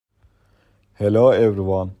Hello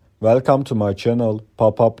everyone, welcome to my channel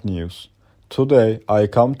Pop-Up News. Today I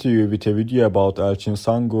come to you with a video about Elçin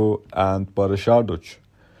Sangu and Barış Arduç.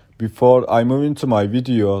 Before I move into my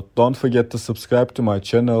video, don't forget to subscribe to my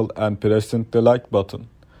channel and pressing the like button.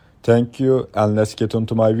 Thank you and let's get on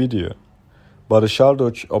to my video. Barış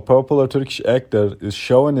Arduç, a popular Turkish actor, is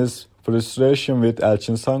showing his frustration with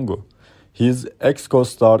Elçin Sangu, his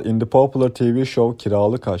ex-co-star in the popular TV show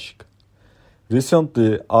Kiralık Aşk.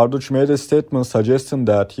 Recently, Arduç made a statement suggesting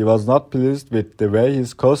that he was not pleased with the way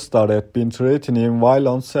his co-star had been treating him while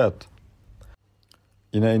on set.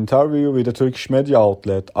 In an interview with a Turkish media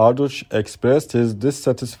outlet, Arduç expressed his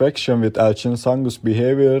dissatisfaction with Elçin Sangu's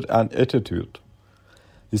behavior and attitude.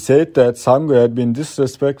 He said that Sangu had been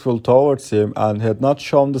disrespectful towards him and had not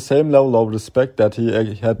shown the same level of respect that he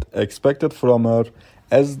had expected from her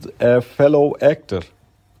as a fellow actor.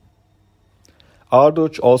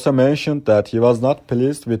 Arduç also mentioned that he was not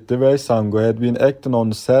pleased with the way Sangu had been acting on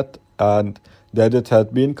the set and that it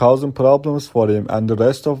had been causing problems for him and the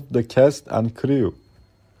rest of the cast and crew.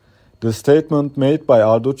 The statement made by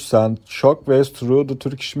Arduç sent shockwaves through the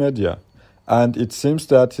Turkish media, and it seems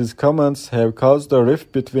that his comments have caused a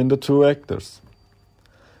rift between the two actors.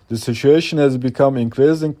 The situation has become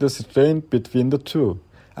increasingly strained between the two,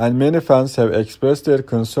 and many fans have expressed their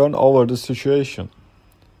concern over the situation.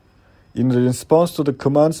 In response to the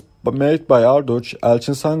comments made by Arduç,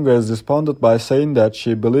 Elçin Sangu has responded by saying that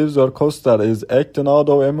she believes her co-star is acting out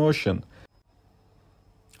of emotion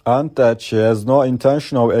and that she has no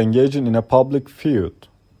intention of engaging in a public feud.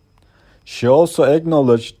 She also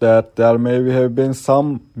acknowledged that there may have been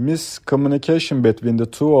some miscommunication between the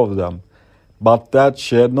two of them, but that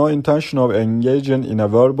she had no intention of engaging in a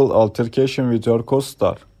verbal altercation with her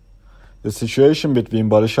co-star. The situation between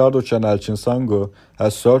Barış Arduç and Elçin Sangu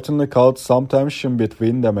has certainly caused some tension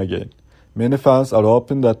between them again. Many fans are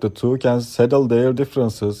hoping that the two can settle their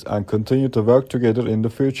differences and continue to work together in the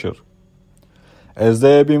future, as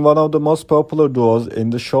they have been one of the most popular duos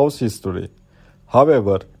in the show's history.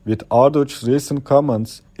 However, with Arduç's recent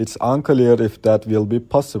comments, it's unclear if that will be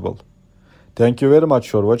possible. Thank you very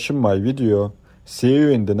much for watching my video. See you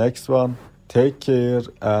in the next one. Take care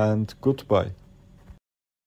and goodbye.